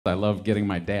I love getting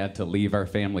my dad to leave our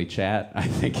family chat. I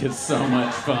think it's so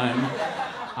much fun.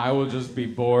 I will just be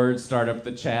bored, start up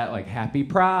the chat like, Happy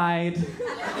Pride.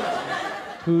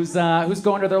 Who's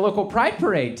going to their local pride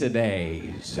parade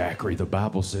today? Zachary, the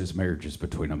Bible says marriage is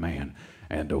between a man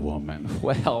and a woman.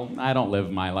 Well, I don't live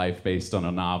my life based on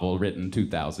a novel written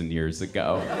 2,000 years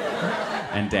ago.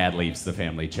 And Dad leaves the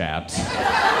family chat.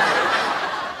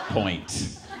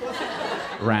 Point.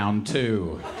 Round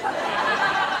 2.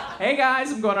 Hey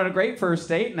guys, I'm going on a great first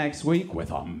date next week with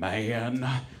a man.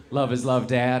 Love is love,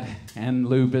 Dad, and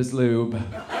lube is lube.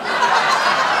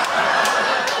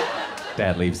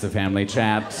 Dad leaves the family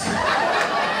chat.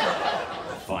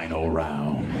 Final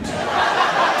round.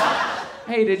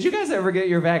 Hey, did you guys ever get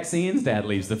your vaccines? Dad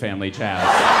leaves the family chat.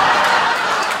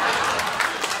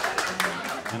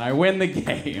 And I win the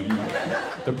game.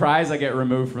 The prize, I get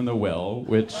removed from the will,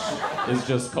 which is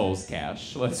just Cole's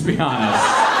cash, let's be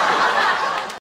honest.